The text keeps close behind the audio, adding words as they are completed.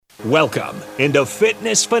Welcome into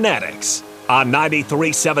Fitness Fanatics on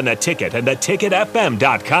 93.7 The Ticket and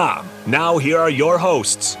theticketfm.com. Now here are your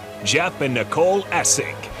hosts, Jeff and Nicole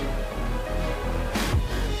Essig.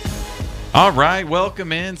 All right,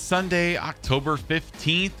 welcome in Sunday, October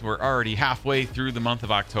 15th. We're already halfway through the month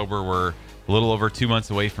of October. We're a little over 2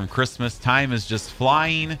 months away from Christmas. Time is just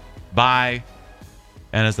flying by.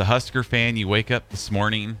 And as a Husker fan, you wake up this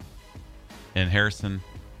morning and Harrison,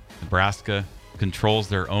 Nebraska controls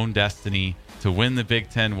their own destiny to win the Big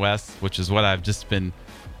Ten West, which is what I've just been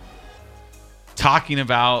talking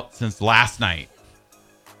about since last night.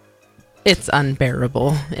 It's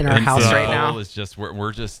unbearable in our house right now. It's just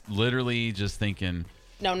we're just literally just thinking.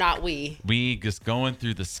 No, not we. We just going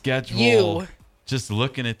through the schedule. You. Just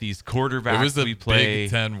looking at these quarterbacks it was a we play. Big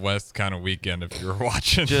Ten West kind of weekend if you were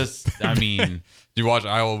watching. I mean. Did you watch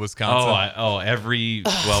Iowa, Wisconsin?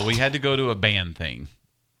 Well, we had to go to a band thing.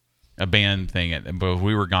 But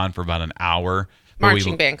we were gone for about an hour.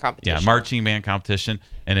 Marching band competition. Yeah, marching band competition.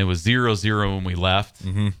 And it was 0-0 when we left.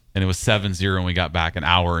 Mm-hmm. And it was 7-0 when we got back an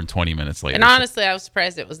hour and 20 minutes later. And honestly, I was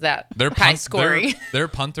surprised it was that high scoring. Their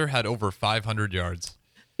punter had over 500 yards.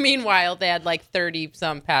 Meanwhile, they had like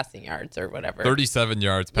 30-some passing yards or whatever. 37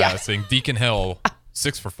 yards passing. Yeah. Deacon Hill,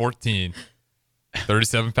 6 for 14.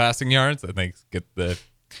 37 passing yards. I think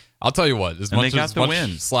I'll tell you what. As much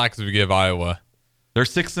slack as we give Iowa, they're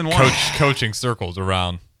 6-1. Coaching circles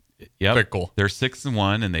around. Yep. Fickle. They're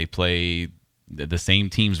 6-1, and they play the same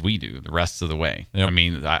teams we do the rest of the way. Yep. I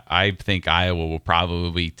mean, I think Iowa will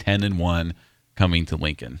probably be 10-1 coming to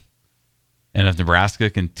Lincoln. And if Nebraska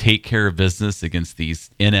can take care of business against these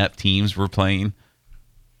inept teams we're playing,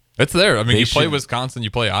 it's there. I mean, you play Wisconsin,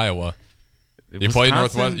 you play Iowa. You play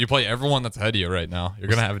Northwest. You play everyone that's ahead of you right now. You're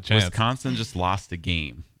going to have a chance. Wisconsin just lost a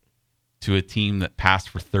game to a team that passed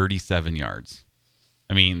for 37 yards.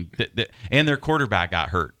 I mean, and their quarterback got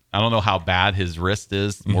hurt. I don't know how bad his wrist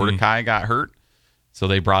is. Mm-hmm. Mordecai got hurt. So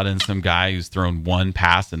they brought in some guy who's thrown one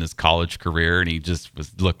pass in his college career, and he just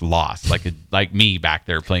looked lost, like me back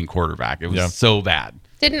there playing quarterback. It was so bad.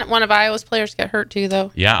 Didn't one of Iowa's players get hurt too,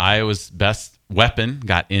 though? Yeah, Iowa's best weapon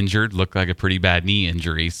got injured, looked like a pretty bad knee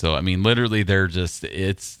injury. So, I mean, literally they're just,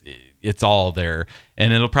 it's all there.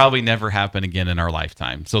 And it'll probably never happen again in our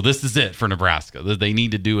lifetime. So this is it for Nebraska. They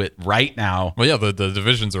need to do it right now. Well, yeah, the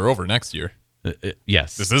divisions are over next year.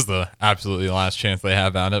 Yes. This is the absolutely last chance they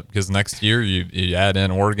have at it, because next year you add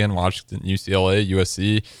in Oregon, Washington, UCLA,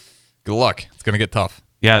 USC. Good luck. It's going to get tough.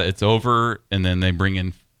 Yeah, it's over, and then they bring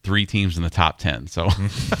in 3 teams in the top 10. So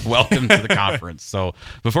welcome to the conference. So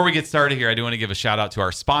before we get started here, I do want to give a shout out to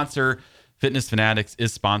our sponsor. Fitness Fanatics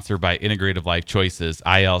is sponsored by Integrative Life Choices.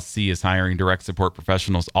 ILC is hiring direct support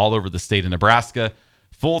professionals all over the state of Nebraska.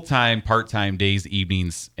 Full-time, part-time days,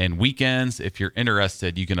 evenings, and weekends. If you're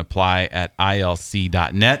interested, you can apply at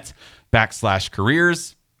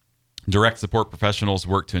ilc.net/careers. Direct support professionals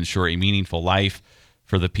work to ensure a meaningful life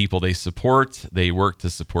for the people they support. They work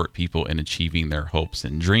to support people in achieving their hopes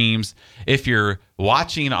and dreams. If you're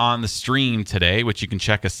watching on the stream today, which you can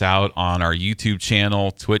check us out on our YouTube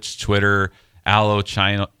channel, Twitch, Twitter, Allo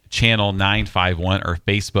channel 951, or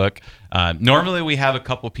Facebook. Normally we have a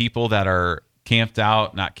couple people that are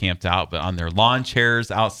not camped out, but on their lawn chairs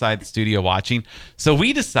outside the studio watching. So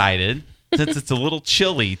we decided, since it's a little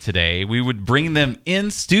chilly today, we would bring them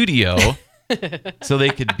in studio so they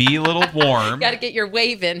could be a little warm. Got to get your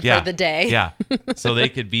wave in for the day. Yeah. So they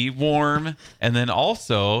could be warm, and then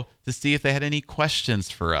also to see if they had any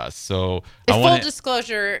questions for us. So full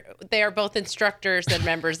disclosure, they are both instructors and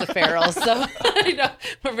members of Farrell, so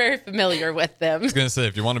we're very familiar with them. I was going to say,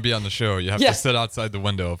 if you want to be on the show, you have to sit outside the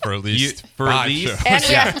window for at least 5 shows. And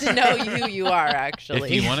we have to know who you are,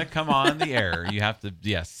 actually. If you want to come on the air, you have to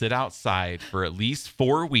sit outside for at least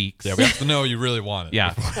 4 weeks. Yeah, we have to know you really want it.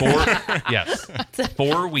 Yeah, 4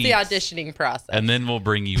 weeks. The auditioning process. And then we'll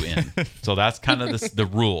bring you in. So that's kind of the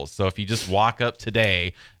rules. So if you just walk up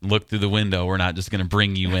today and look through the window, we're not just going to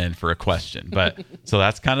bring you in for a question. But so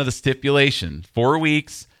that's kind of the stipulation. 4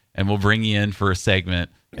 weeks, and we'll bring you in for a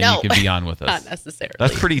segment, and you can be on with us. Not necessarily.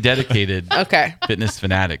 That's pretty dedicated Fitness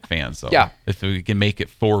Fanatic fans. So if we can make it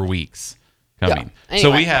 4 weeks coming. Yeah. Anyway.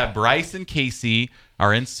 So we have Bryce and Casey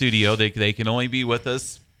are in studio. They can only be with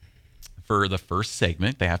us for the first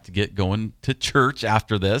segment. They have to get going to church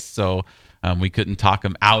after this. So we couldn't talk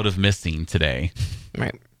them out of missing today.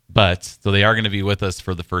 Right. But so they are going to be with us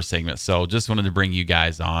for the first segment. So just wanted to bring you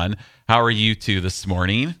guys on. How are you two this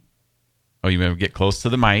morning? Oh, you better get close to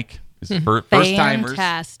the mic. First timers.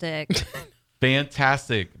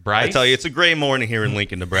 Fantastic. Bryce? I tell you, it's a gray morning here in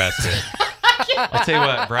Lincoln, Nebraska. I'll tell you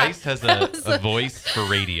what, Bryce has a voice for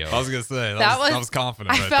radio. I was going to say, that was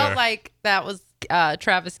confident I felt like that was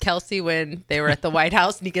Travis Kelce when they were at the White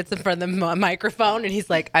House and he gets in front of the microphone and he's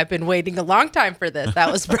like, I've been waiting a long time for this.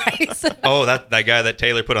 That was Bryce. Oh, that guy that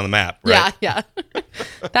Taylor put on the map, right? Yeah.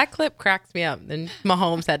 That clip cracks me up. Then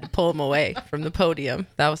Mahomes had to pull him away from the podium.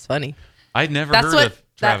 That was funny. I'd never heard of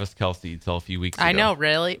Travis Kelce until a few weeks ago. I know,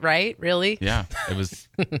 really? Right? Really? Yeah.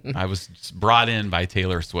 I was brought in by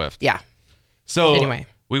Taylor Swift. Yeah. So anyway,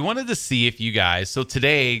 we wanted to see if you guys, so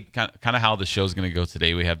today, kind of how the show's going to go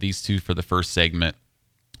today, we have these two for the first segment.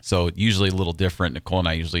 So usually a little different. Nicole and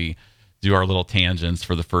I usually do our little tangents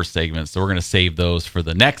for the first segment. So we're going to save those for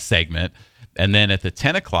the next segment. And then at the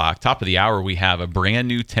 10 o'clock, top of the hour, we have a brand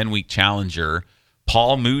new 10-week challenger.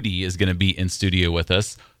 Paul Moody is going to be in studio with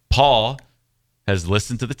us. Paul has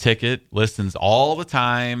listened to the ticket, listens all the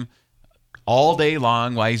time, all day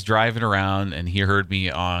long while he's driving around. And he heard me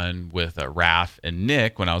on with Raph and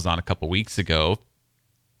Nick when I was on a couple weeks ago,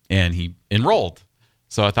 and he enrolled.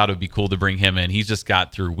 So I thought it would be cool to bring him in. He's just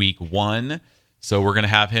got through week 1. So we're going to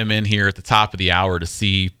have him in here at the top of the hour to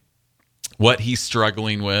see what he's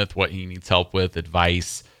struggling with, what he needs help with,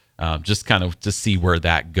 advice, just kind of to see where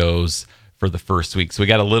that goes for the first week. So we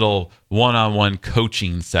got a little one-on-one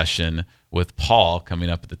coaching session with Paul coming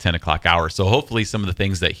up at the 10 o'clock hour. So hopefully some of the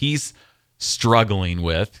things that he's struggling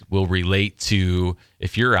with will relate to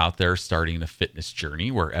if you're out there starting a fitness journey,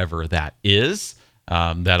 wherever that is.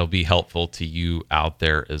 That'll be helpful to you out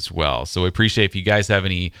there as well. So we appreciate if you guys have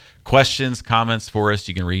any questions, comments for us,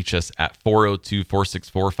 you can reach us at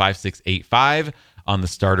 402-464-5685 on the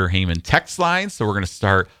Starter Heyman text line. So we're going to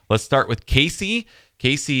start. Let's start with Casey.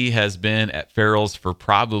 Casey has been at Farrell's for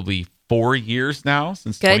probably 4 years now,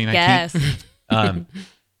 since 2019. Good guess.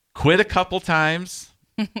 Quit a couple times.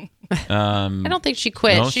 I don't think she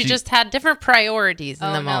quit. No, she just had different priorities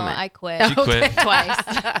in the moment. I quit. She quit. Twice.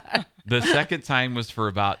 The second time was for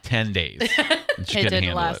about 10 days. And she It couldn't didn't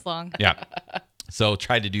handle last it. long. Yeah. So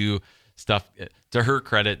tried to do stuff. To her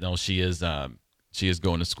credit, no, she is going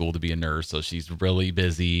to school to be a nurse, so she's really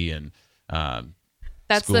busy and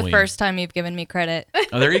That's schooling. the first time you've given me credit.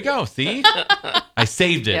 Oh, there you go. See, I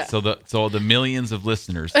saved it so the millions of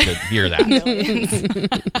listeners could hear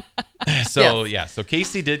that. So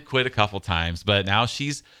Casey did quit a couple times, but now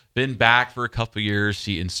she's been back for a couple years.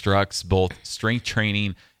 She instructs both strength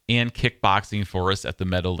training and kickboxing for us at the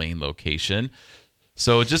Meadow Lane location.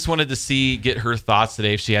 So just wanted to get her thoughts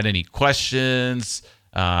today, if she had any questions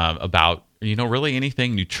about, really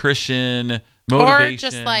anything, nutrition, motivation. Or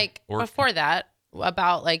just before that,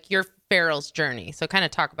 about like your Farrell's journey. So kind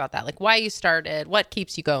of talk about that, like why you started, what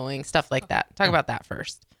keeps you going, stuff like that. Talk about that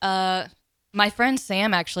first. My friend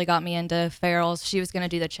Sam actually got me into Farrell's. She was going to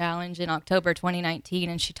do the challenge in October 2019,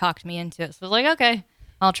 and she talked me into it. So I was like, okay,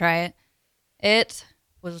 I'll try it. It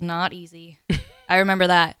was not easy. I remember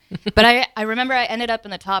that. But I remember I ended up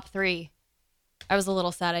in the top 3. I was a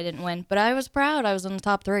little sad I didn't win, but I was proud I was in the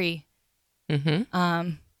top 3. Mm-hmm.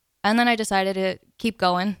 And then I decided to keep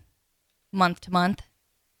going month to month.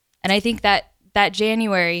 And I think that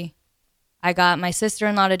January, I got my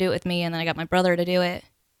sister-in-law to do it with me, and then I got my brother to do it.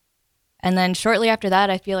 And then shortly after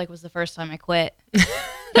that, I feel like was the first time I quit.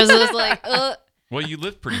 Because it was like, ugh. Well, you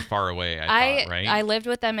live pretty far away, I thought, right? I lived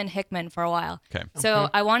with them in Hickman for a while. Okay.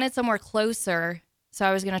 So I wanted somewhere closer, so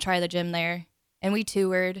I was going to try the gym there. And we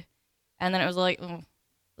toured, and then it was like, oh,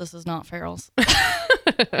 this is not Farrell's.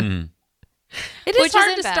 Mm. It is Which hard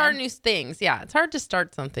isn't to bad. start new things. Yeah, it's hard to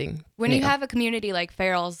start something. When new. you have a community like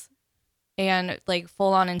Farrell's and like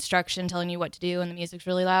full-on instruction telling you what to do and the music's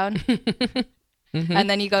really loud, and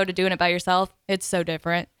then you go to doing it by yourself, it's so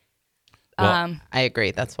different. Well, I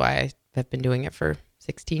agree. That's why I have been doing it for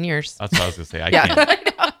 16 years. That's what I was gonna say.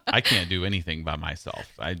 I can't do anything by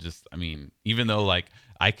myself. Even though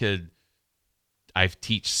I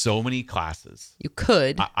teach so many classes. You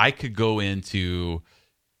could. I could go into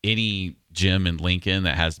any gym in Lincoln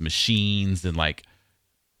that has machines and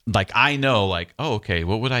I know oh, okay,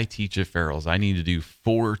 what would I teach at Farrell's? I need to do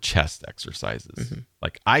 4 chest exercises. Mm-hmm.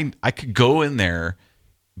 I could go in there,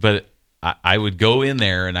 but I would go in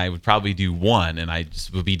there and I would probably do 1 and I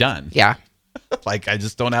just would be done. Yeah. I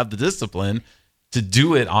just don't have the discipline to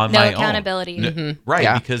do it on my own. No accountability. Right.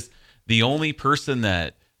 Yeah. Because the only person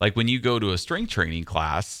that, when you go to a strength training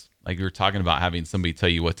class, like you were talking about having somebody tell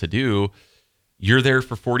you what to do, you're there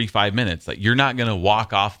for 45 minutes. You're not going to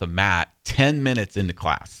walk off the mat 10 minutes into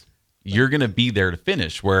class. You're going to be there to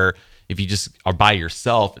finish, where if you just are by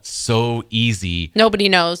yourself, it's so easy. Nobody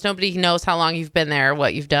knows how long you've been there,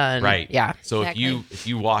 what you've done. Right. Yeah. So Exactly. if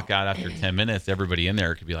you walk out after 10 minutes, everybody in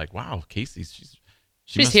there could be like, wow, Casey, she's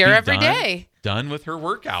She's here every day. Done with her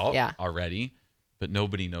workout Yeah. already, but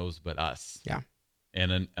nobody knows but us. Yeah.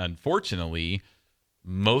 And unfortunately,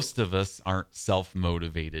 most of us aren't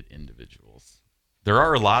self-motivated individuals. There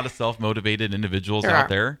are a lot of self-motivated individuals out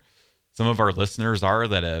there. Some of our listeners are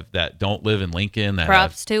that don't live in Lincoln.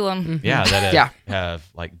 Props to them. Yeah, that have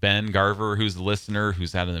like Ben Garver, who's a listener,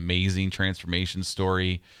 who's had an amazing transformation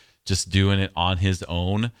story, just doing it on his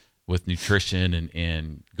own with nutrition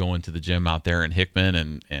and going to the gym out there in Hickman,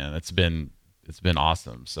 and it's been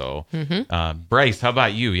awesome. So, Bryce, how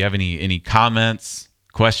about you? You have any comments,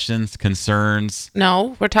 questions, concerns?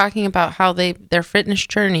 No, we're talking about how their fitness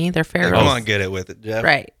journey, their Farrells. Come on, get it with it, Jeff.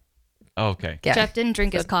 Right. Okay. Yeah. Jeff didn't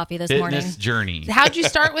drink his coffee this morning. Fitness journey. How'd you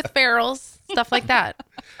start with Farrells? Stuff like that.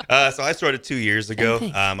 So I started 2 years ago.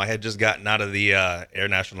 I had just gotten out of the Air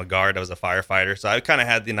National Guard. I was a firefighter. So I kind of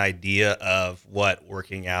had an idea of what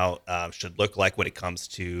working out should look like when it comes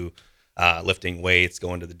to lifting weights,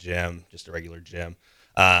 going to the gym, just a regular gym.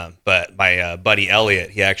 But my buddy Elliot,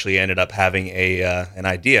 he actually ended up having an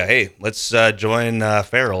idea. Hey, let's join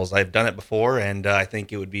Farrells. I've done it before, and I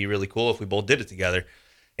think it would be really cool if we both did it together.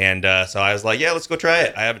 And so I was like, yeah, let's go try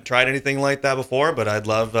it. I haven't tried anything like that before, but I'd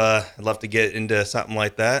love to get into something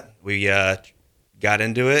like that. We got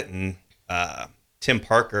into it, and Tim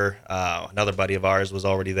Parker, another buddy of ours, was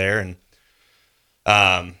already there,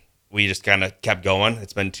 and we just kind of kept going.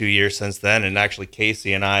 It's been 2 years since then, and actually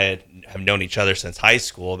Casey and I have known each other since high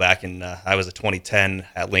school. Back in I was a 2010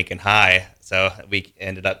 at Lincoln High, so we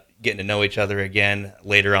ended up getting to know each other again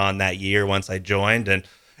later on that year once I joined, and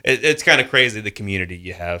it's kind of crazy, the community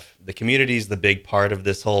you have. The community is the big part of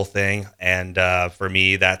this whole thing. And for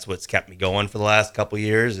me, that's what's kept me going for the last couple of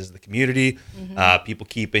years is the community, people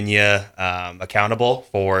keeping you accountable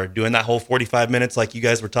for doing that whole 45 minutes like you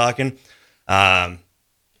guys were talking. And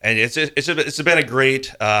it's been a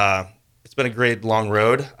great long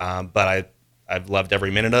road, but I've loved every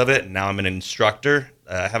minute of it. And now I'm an instructor.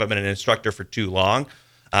 I haven't been an instructor for too long,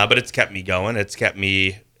 but it's kept me going. It's kept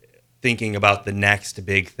me thinking about the next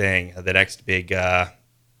big thing, the next big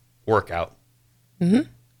workout. Mm-hmm.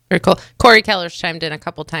 Very cool. Corey Keller's chimed in a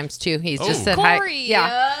couple times too. He's just said Corey, hi.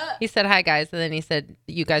 Yeah. He said hi, guys. And then he said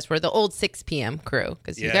you guys were the old 6 p.m. crew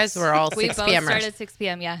because you guys were all 6 p.m. We both started 6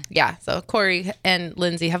 p.m., yeah. Yeah. So Corey and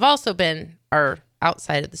Lindsay have also been our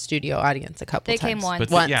outside of the studio audience a couple times. They came once.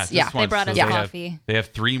 Once. They brought us coffee. They have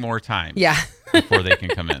 3 more times. Yeah. Before they can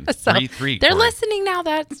come in. So three. They're Corey. listening now.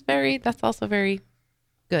 That's also very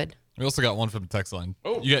good. We also got one from the text line.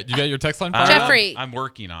 Oh. You got your text line? Jeffrey. I'm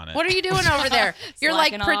working on it. What are you doing over there? You're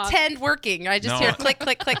like pretend working. I just hear click,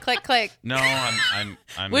 click, click, click, click. No, I'm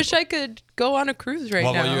Wish I could go on a cruise right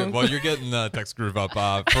now. While you're getting the text groove up,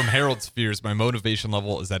 from Harold Spheres, my motivation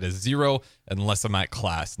level is at a 0 unless I'm at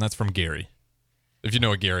class. And that's from Gary. If you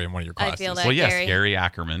know a Gary in one of your classes. I feel that, well, yes, Gary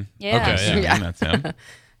Ackerman. Yeah. Okay, yeah. That's him.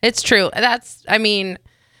 It's true.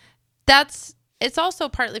 It's also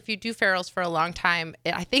partly if you do Farrells for a long time,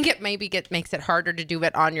 I think it maybe makes it harder to do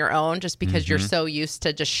it on your own just because you're so used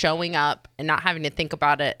to just showing up and not having to think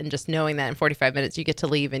about it and just knowing that in 45 minutes you get to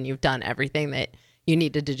leave and you've done everything that you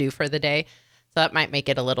needed to do for the day. So that might make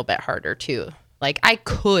it a little bit harder too. Like I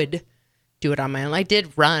could do it on my own. I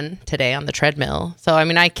did run today on the treadmill. So, I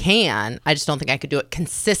mean, I can. I just don't think I could do it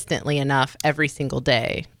consistently enough every single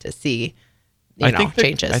day to see,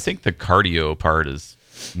 changes. I think the cardio part is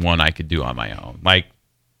one I could do on my own, like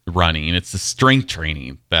running. It's the strength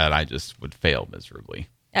training that I just would fail miserably.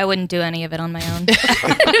 I wouldn't do any of it on my own.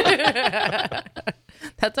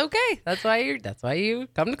 That's okay. That's why you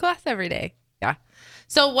come to class every day. Yeah.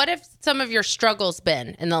 So what have some of your struggles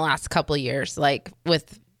been in the last couple of years, like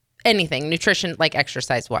with anything, nutrition, like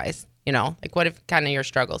exercise wise, like what have kind of your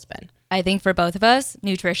struggles been? I think for both of us,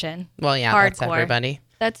 nutrition. Well, yeah, hardcore. That's everybody.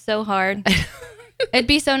 That's so hard. It'd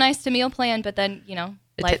be so nice to meal plan, but then,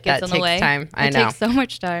 life gets in the way. Time. I know. It takes so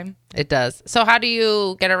much time. It does. So how do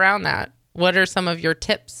you get around that? What are some of your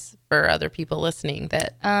tips for other people listening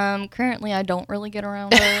that currently I don't really get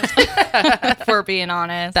around it, for being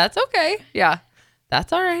honest. That's okay. Yeah.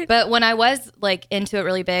 That's all right. But when I was like into it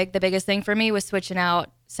really big, the biggest thing for me was switching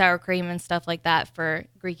out sour cream and stuff like that for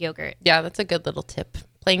Greek yogurt. Yeah, that's a good little tip.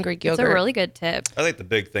 Plain Greek yogurt. It's a really good tip. I think the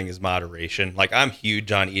big thing is moderation. Like I'm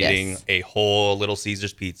huge on eating a whole Little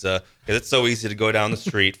Caesars pizza because it's so easy to go down the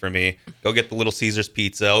street for me. Go get the Little Caesars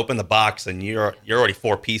pizza, open the box, and you're already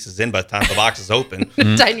 4 pieces in by the time the box is open. By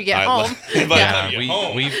the time you get home.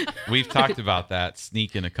 We've talked about that,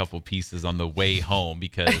 sneaking a couple pieces on the way home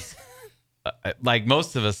because, like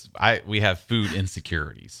most of us, we have food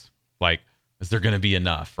insecurities. Like, is there going to be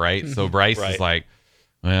enough, right? So Bryce is like,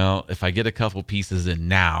 well, if I get a couple pieces in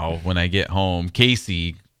now, when I get home,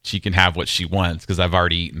 Casey, she can have what she wants because I've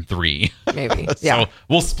already eaten 3. Maybe. So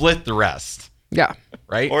we'll split the rest. Yeah.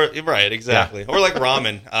 Right? Right, exactly. Or like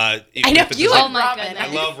ramen. I know you Oh like my ramen. goodness.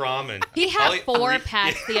 I love ramen. He had 4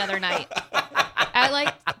 packs the other night at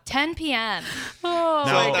like 10 p.m. Oh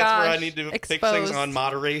So my that's gosh. where I need to fix things Exposed. on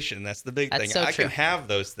moderation. That's the big That's thing. so I true. can have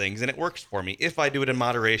those things, and it works for me if I do it in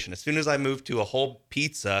moderation. As soon as I move to a whole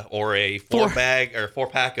pizza or a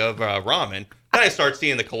 4-pack of ramen, then I start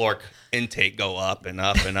seeing the caloric intake go up and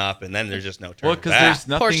up and up, and then there's just no turning Well, because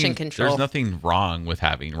back. Portion control. there's nothing wrong with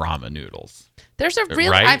having ramen noodles. There's a really,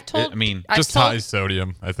 Right? I've told, I mean, I've Just told, high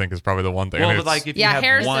sodium, I think, is probably the one thing. Well, And but it's- like if you yeah, have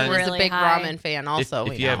Harrison one, is a Really big high. ramen fan also. if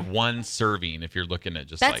we you know. have one serving, if you're looking at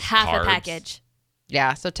just That's like half carbs, a package.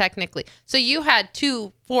 Yeah, so technically. So you had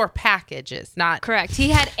 4 packages, not... Correct. He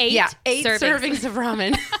had 8 8 servings of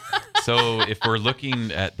ramen. So if we're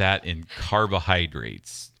looking at that in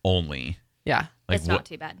carbohydrates only, Yeah, like It's not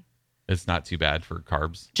too bad. it's not too bad for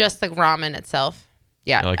carbs. just the ramen itself.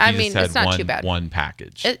 Yeah, Like I you mean, just it's had not too bad. one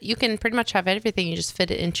package. You can pretty much have everything. You just fit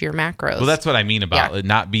it into your macros. Well, that's what I mean about Yeah. it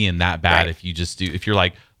not being that bad. Right. If you're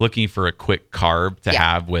like looking for a quick carb to Yeah.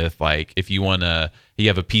 have with like, if you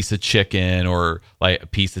have a piece of chicken or like a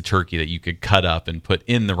piece of turkey that you could cut up and put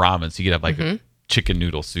in the ramen. So you could have like a chicken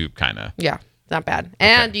noodle soup kind of. Yeah, it's not bad.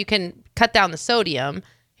 And you can cut down the sodium,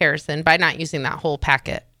 Harrison, by not using that whole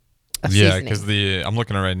packet of yeah, seasoning. because I'm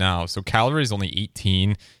looking at it right now. So calories only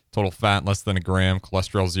 18, total fat less than a gram,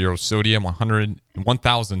 cholesterol 0, sodium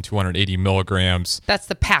 1,280 milligrams. That's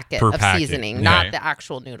the packet Per of packet. seasoning, Okay. not the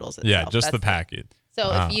actual noodles itself. Yeah, just the That's- packet. So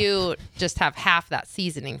if you just have half that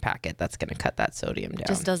seasoning packet, that's going to cut that sodium down.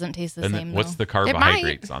 Just doesn't taste the And same. what's though. the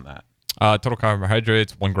carbohydrates on that? Total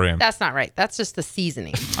carbohydrates 1 gram. That's not right. That's just the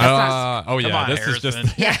seasoning. That's not, Oh yeah, on, this is Harrison.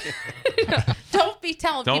 just don't be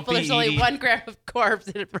telling Don't people be there's only eating- 1 gram of carbs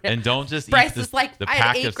in it. And don't just Bryce eat is like, the I had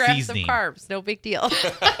pack 8 of grams seasoning. of carbs. No big deal.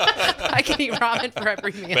 I can eat ramen for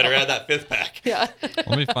every meal. Better add that 5th pack. Yeah. let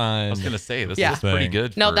me I find. was gonna say this Yeah. is pretty Thing.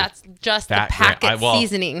 good. No, for that's just the fat packet well,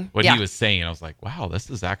 seasoning. What yeah. he was saying, I was like, wow, this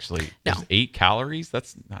is actually No. there's 8 calories.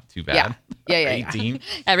 That's not too bad. Yeah. Yeah, yeah. 18.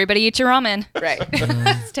 Everybody eat your ramen. Right.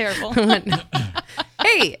 It's terrible.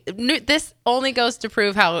 Hey, this only goes to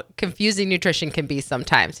prove how confusing nutrition can be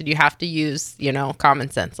sometimes. And you have to use, common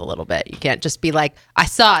sense a little bit. You can't just be like, I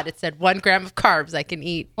saw it. It said 1 gram of carbs. I can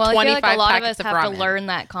eat Well, I 25 feel like a lot of packets us have ramen. to learn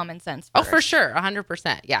that common sense Oh, first. for sure.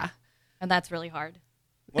 100%. Yeah. And that's really hard.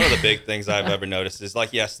 One of the big things I've ever noticed is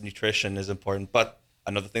like, yes, nutrition is important, but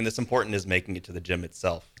another thing that's important is making it to the gym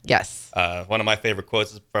itself. Yes. One of my favorite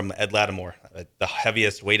quotes is from Ed Lattimore. The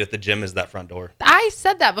heaviest weight at the gym is that front door. I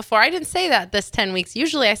said that before. I didn't say that this 10 weeks.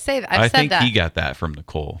 Usually I say that. I've I said think that. he got that from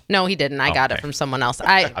Nicole. No, he didn't. I got it Okay. from someone else.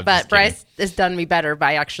 just But kidding. Bryce has done me better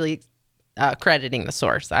by actually crediting the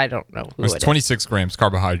source. I don't know who It's it is. 26 grams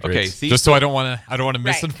carbohydrates. Okay, see, just so I don't want to Right.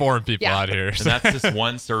 misinform people Yeah. out here. And that's just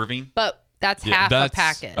one serving. But that's Yeah, half that's a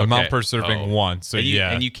packet. amount Okay. per serving Oh. 1. So and you, yeah,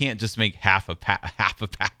 and you can't just make half a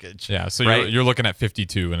package. yeah. So right? you're looking at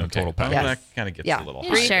 52 in a Okay. total pack. Well, Yes. that kind of gets Yeah. a little You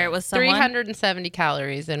high. share it with someone. 370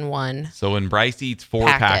 calories in one. So when Bryce eats 4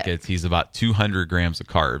 Packet. packets, he's about 200 grams of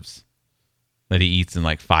carbs that he eats in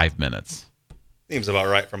like 5 minutes. Seems about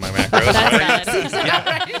right for my macros. That's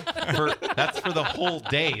bad. That's for the whole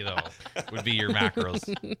day, though. Would be your macros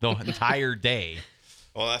the entire day.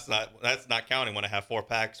 Well, that's not counting when I have 4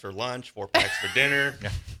 packs for lunch, 4 packs for dinner.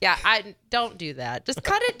 Yeah, I don't do that. Just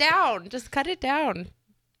cut it down. Just cut it down.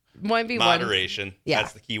 1v1. Moderation. Yeah.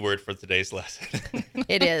 That's the key word for today's lesson.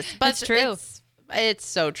 It is. But It's true. It's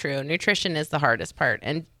so true. Nutrition is the hardest part.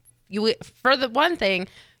 And for the one thing,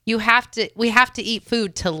 we have to eat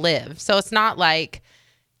food to live. So it's not like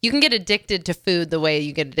you can get addicted to food the way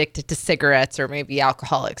you get addicted to cigarettes, or maybe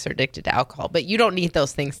alcoholics are addicted to alcohol, but you don't need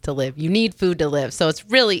those things to live. You need food to live. So it's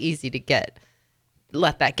really easy to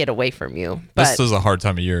let that get away from you. But This is a hard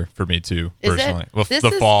time of year for me too, Is it? personally. Well, This the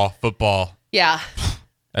is- fall, football, yeah.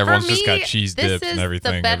 everyone's For just got me, cheese this dips is and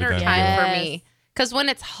everything. the better every time time you go. for Yes. me, because when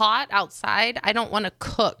it's hot outside, I don't want to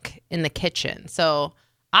cook in the kitchen. So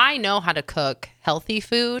I know how to cook healthy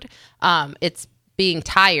food. It's being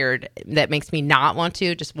tired that makes me not want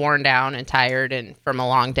to, just worn down and tired and from a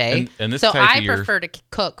long day. And this so type I of year- prefer to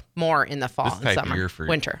cook more in the fall This and type summer, of year for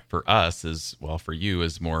winter. for us is, well, for you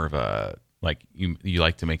is more of a, like, you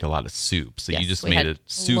like to make a lot of soup. So Yes, you just we made had- a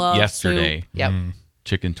soup Love yesterday. soup. Yep.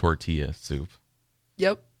 Chicken tortilla soup.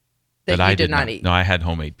 Yep. That I you did not eat. No, I had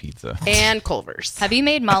homemade pizza. And Culver's. Have you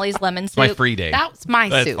made Molly's lemon It's my soup? free day. That's my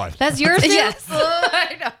That's soup. fine. That's your soup? Yes.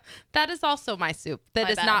 I know. That is also my soup. That My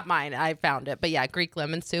is bad. not mine. I found it. But yeah, Greek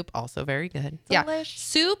lemon soup, also very good. Yeah. Delish.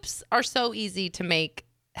 Soups are so easy to make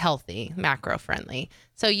healthy, macro friendly.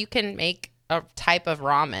 So you can make a type of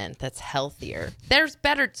ramen that's healthier. There's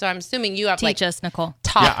better. So I'm assuming you have Teach like us, Nicole.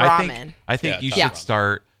 top I ramen. think, I think Yeah, you top should ramen.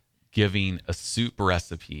 start giving a soup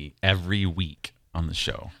recipe every week on the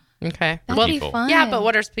show. Okay. That'd be fun. Yeah, but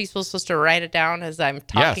what are people supposed to write it down as I'm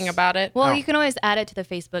talking about it? Well, you can always add it to the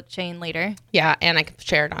Facebook chain later. Yeah, and I can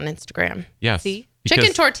share it on Instagram. Yes. See?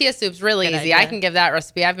 Chicken tortilla soup's really easy. idea. I can give that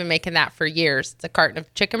recipe. I've been making that for years. It's a carton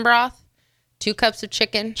of chicken broth, 2 cups of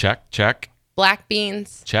chicken, Check. black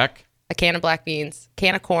beans, Check. a can of black beans,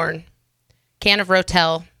 can of corn, can of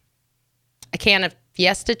Rotel, a can of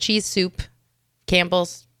Fiesta cheese soup,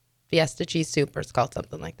 Campbell's Fiesta cheese soup, or it's called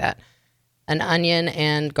something like that, an onion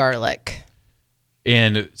and garlic.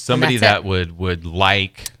 And somebody And that's that would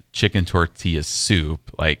like chicken tortilla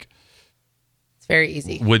soup, like, It's very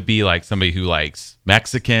easy. would be like somebody who likes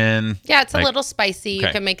Mexican. Yeah, it's a like- little spicy. You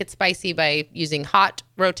Okay. can make it spicy by using hot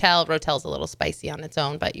Rotel. Rotel's a little spicy on its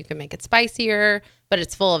own, but you can make it spicier. But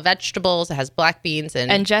it's full of vegetables. It has black beans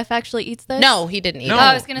And Jeff actually eats this? no, he didn't eat No, it.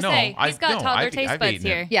 I was gonna say, he's got toddler I've taste buds eaten it.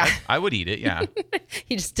 here. Yeah. I would eat it. Yeah.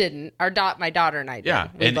 He just didn't. My daughter and I did. Yeah.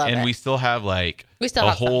 We love and it. we still have like We still a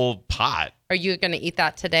have some. whole pot. Are you going to eat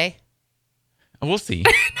that today? We'll see.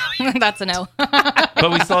 That's a no.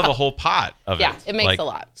 But we still have a whole pot of it. Yeah, it makes a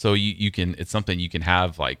lot. So you can, it's something you can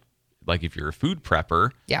have like if you're a food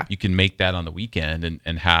prepper, Yeah. you can make that on the weekend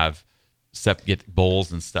and have get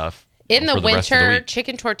bowls and stuff. In the for rest of the winter, week.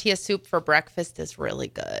 chicken tortilla soup for breakfast is really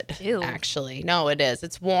good. Ew. Actually, no, it is.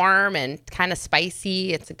 It's warm and kind of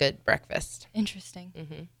spicy. It's a good breakfast.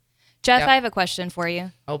 Interesting. Jeff, Yep. I have a question for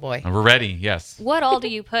you. Oh boy, And we're ready. Yes. What all do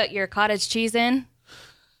you put your cottage cheese in?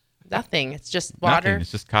 nothing. It's just water. Nothing.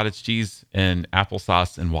 It's just cottage cheese and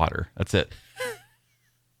applesauce and water. That's it.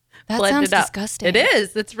 That Blend sounds it up. disgusting. It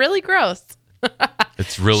is. It's really gross.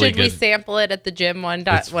 It's really Should good. we sample it at the gym one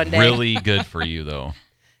day? It's really good for you though.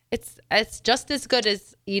 It's just as good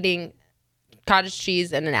as eating cottage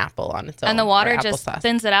cheese and an apple on its own. And the or water just applesauce.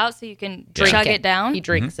 thins it out so you can Drink chug it down? He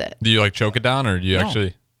drinks it. Do you like choke it down, or do you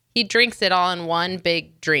actually? He drinks it all in one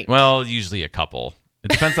big drink. Well, usually a couple. It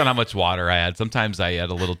depends on how much water I add. Sometimes I add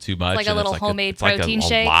a little too much. like a and little it's homemade it's like protein a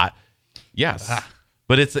shake? lot. Yes.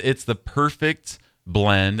 But it's the perfect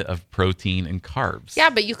blend of protein and carbs. Yeah,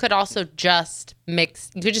 but you could also just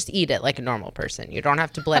mix. You could just eat it like a normal person. You don't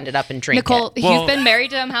have to blend it up and drink Nicole, it. Well- you've been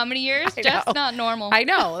married to him how many years? I Jeff's know. not normal. I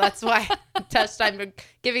know. That's why I'm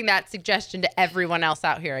giving that suggestion to everyone else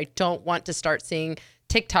out here. I don't want to start seeing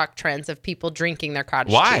TikTok trends of people drinking their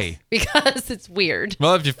cottage Why? cheese. Because it's weird.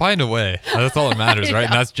 Well, if you find a way, that's all that matters, right?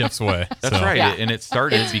 And that's Jeff's way. That's So- right. Yeah. And it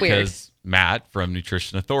started It's because Matt from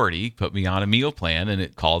Nutrition Authority put me on a meal plan, and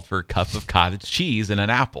it called for a cup of cottage cheese and an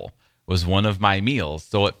apple was one of my meals.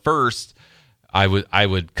 So at first I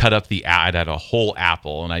would cut up I'd had a whole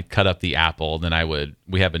apple, and I'd cut up the apple. Then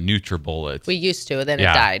we have a NutriBullet. We used to, then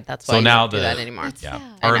Yeah. it died. That's why So you now don't do that anymore. Yeah. sad.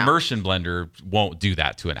 Our I know. immersion blender won't do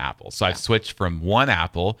that to an apple. So I've switched from one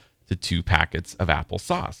apple to 2 packets of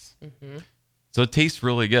applesauce. Mm-hmm. So it tastes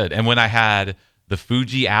really good. And when I had the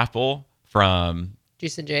Fuji apple from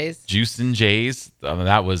Juice and J's. Juice and J's,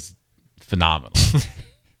 that was phenomenal.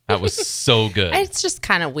 That was so good. It's just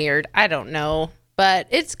kind of weird. I don't know. But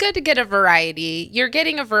it's good to get a variety. You're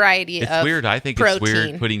getting a variety It's of weird. I think protein. it's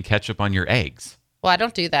weird putting ketchup on your eggs, Well, I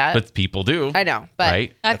don't do that. but people do. I know. But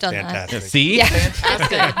right? I've That's done fantastic. See? yeah, it's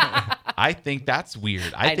good. I think that's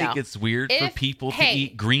weird. I I think know. it's weird for If- people to hey,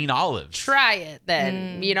 eat green olives. Try it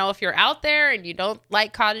then. You know, if you're out there and you don't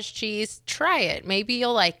like cottage cheese, try it. Maybe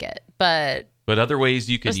you'll like it. But But other ways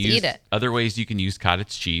you can Just use eat it. other ways you can use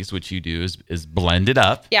cottage cheese, which you do is blend it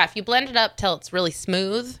up. yeah, if you blend it up till it's really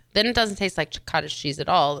smooth, then it doesn't taste like cottage cheese at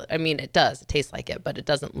all. I mean, it does. It tastes like it, but it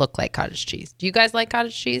doesn't look like cottage cheese. Do you guys like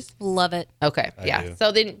cottage cheese? Love it. Okay, yeah. do.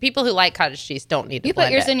 So then people who like cottage cheese don't need to You put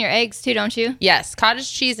blend yours it. in your eggs too, don't you? Yes,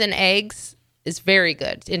 cottage cheese and eggs is very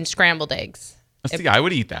good in scrambled eggs. See, I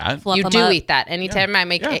would eat that Fluff You 'em do up. eat that. Anytime I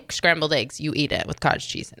make Yeah. scrambled eggs, you eat it with cottage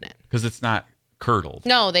cheese in it. because it's not curdled.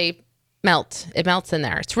 No, they melt. It melts in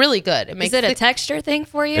there. It's really good. It makes Is it a it texture thing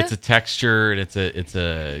for you? It's a texture, and it's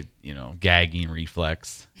a gagging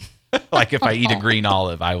reflex. Like if I eat a green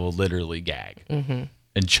olive, I will literally gag Mm-hmm.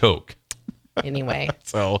 and choke. anyway.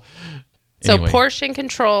 So So anyway. portion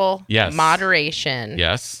control, Yes. moderation,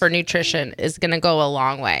 Yes. for nutrition is going to go a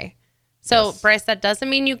long way. So Yes. Bryce, that doesn't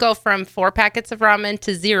mean you go from 4 packets of ramen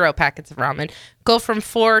to 0 packets of ramen. Go from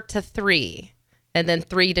 4 to 3, and then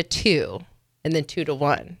 3 to 2, and then 2 to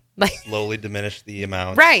 1. Like Slowly diminish the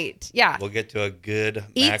amount. right, yeah. We'll get to a good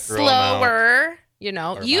Eat macro amount. slower. You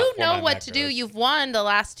know, Or you about know 4 what to do. macros. You've won the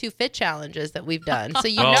last 2 fit challenges that we've done, so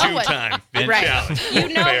you Well, know what. Two-time fit Right. challenge. You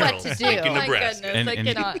know what Barrels, to do. Lincoln, Oh my Nebraska. goodness. I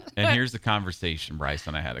cannot. and here's the conversation Bryce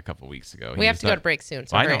and I had a couple weeks ago. We He have was to go like- to break soon.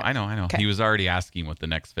 So I hurry know, up. I know. Okay. He was already asking what the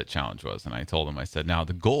next fit challenge was, and I told him, I said, now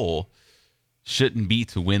the goal shouldn't be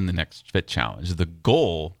to win the next fit challenge. The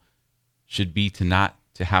goal should be to not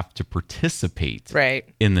to have to participate Right.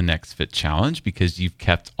 in the next fit challenge because you've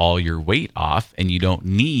kept all your weight off and you don't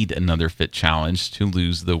need another fit challenge to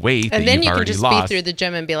lose the weight And that then you've you can already just lost. be through the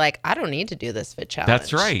gym and be like, I don't need to do this fit challenge.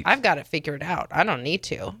 That's right. I've got it figured out. I don't need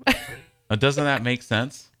to. Doesn't that make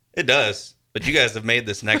sense? It does. But you guys have made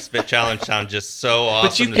this next fit challenge sound just so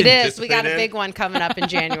awesome. It is. We got a big one coming up in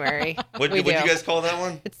January. What'd you guys call that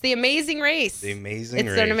one? It's the Amazing Race. The Amazing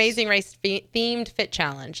Race. It's an Amazing Race themed fit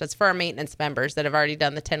challenge. That's for our maintenance members that have already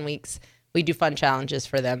done the 10 weeks. We do fun challenges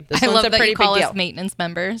for them. This I one's love a that pretty you call big us deal. maintenance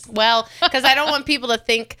members. Well, because I don't want people to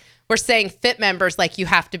think we're saying fit members like you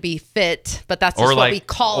have to be fit, but that's just what we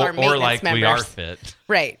call our maintenance or like members. we are fit.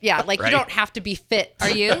 Right. Yeah. Like Right. you don't have to be fit. Are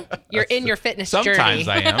you? You're in your fitness Sometimes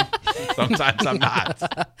journey. I am. Sometimes I'm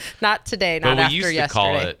not. Not today. Not But after we used yesterday. to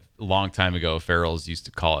call it a long time ago. Farrell's used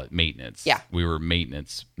to call it maintenance. Yeah. We were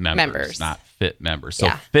maintenance members. Not fit members. So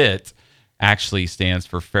Yeah. fit actually stands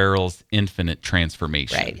for Farrell's Infinite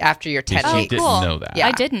Transformation. Right. After your 10 You weeks. didn't know that. Yeah.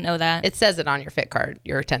 I didn't know that. It says it on your fit card,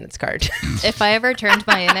 your attendance card. If I ever turned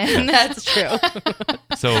mine in, That's true.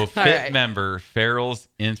 So fit right. member, Farrell's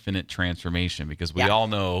Infinite Transformation, because we Yeah. all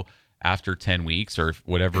know after 10 weeks or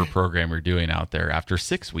whatever program we're doing out there, after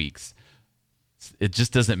 6 weeks, it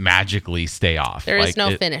just doesn't magically stay off. There is Like,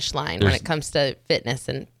 no finish line when there's- it comes to fitness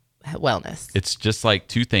and wellness. It's just like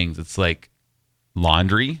two things. It's like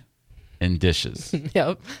laundry and dishes.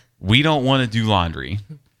 Yep. We don't want to do laundry.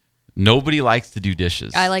 Nobody likes to do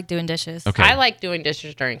dishes. I like doing dishes. Okay. I like doing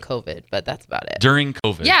dishes during COVID, but that's about it. During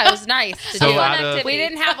COVID. Yeah, it was nice to So do. out of- We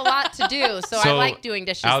didn't have a lot to do, so I like doing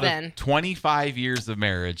dishes out then. Of 25 years of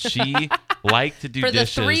marriage, she liked to do For the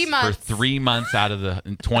dishes 3 months. for 3 months out of the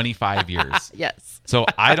 25 years. Yes. So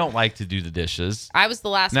I don't like to do the dishes. I was the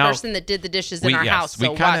last Now, person that did the dishes in our house,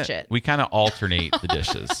 so watch it. We kind of alternate the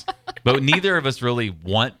dishes, but neither of us really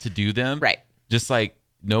want to do them. Right. Just like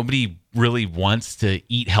nobody really wants to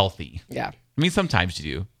eat healthy. Yeah. I mean, sometimes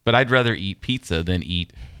you do, but I'd rather eat pizza than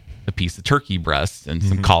eat a piece of turkey breast and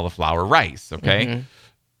some cauliflower rice. Okay.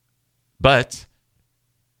 But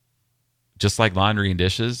just like laundry and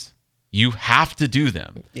dishes, you have to do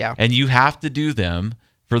them. Yeah. And you have to do them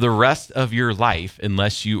for the rest of your life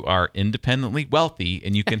unless you are independently wealthy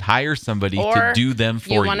and you can hire somebody to Or do them for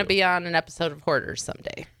you. You want to be on an episode of Hoarders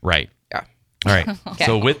someday. Right. Yeah. All right. Okay.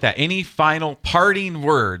 So with that, any final parting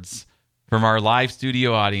words from our live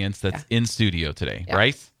studio audience that's in studio today,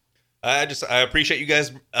 Bryce? I appreciate you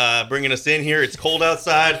guys bringing us in here. It's cold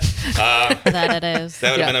outside. That it is.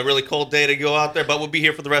 That would have been a really cold day to go out there, but we'll be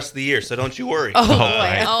here for the rest of the year, so don't you worry. Oh,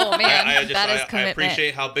 boy. Oh man, I that is I commitment.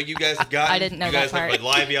 appreciate how big you guys have gotten. I didn't know you guys that have a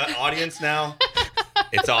live audience now.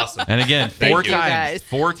 It's awesome. And again, Thank four you, times. guys.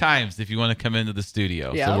 4 times if you want to come into the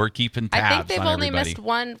studio. Yep. So we're keeping tabs I think they've on only everybody. missed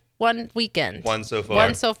one weekend. One so far.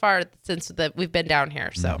 One so far since we've been down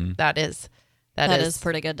here. So that is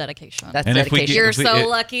pretty good dedication. That's And dedication. if we, You're if we- so if-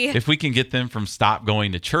 lucky. If we can get them from stop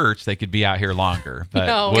going to church, they could be out here longer. But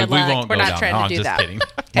No, we, good we luck. won't We're go not down. trying No, to I'm do just that. kidding.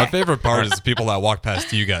 My favorite part is the people that walk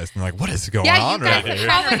past you guys and they're like, what is going Yeah, on you right guys here?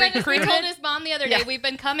 are Oh my goodness, we recruited. told his mom the other day we've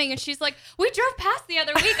been coming, and she's like, "We drove past the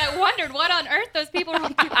other week. I wondered what on earth those people were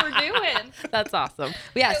doing." That's awesome.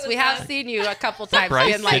 Yes, was we have fun. seen you a couple times.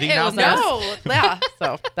 Bryce being like, sitting it out was there? no, yeah.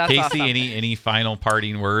 So that's Casey, awesome. any final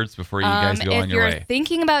parting words before you guys go if on your you're way?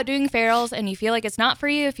 thinking about doing Farrell's and you feel like it's not for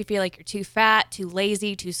you, if you feel like you're too fat, too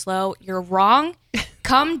lazy, too slow, you're wrong.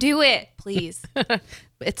 Come do it, please.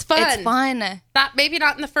 It's fun. It's fun. Maybe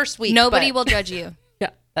not in the first week. Nobody but- will judge you. Yeah,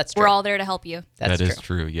 that's true. We're all there to help you. That's That is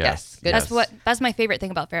true. Yes. Good. Yes. That's my favorite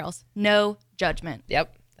thing about Farrell's. No judgment.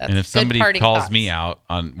 Yep. That's And if good somebody parting calls thoughts. me out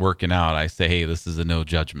on working out, I say, hey, this is a no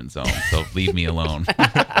judgment zone. So leave me alone.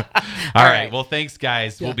 All right. Well, thanks,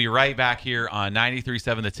 guys. We'll be right back here on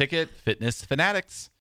 93.7 The Ticket, Fitness Fanatics.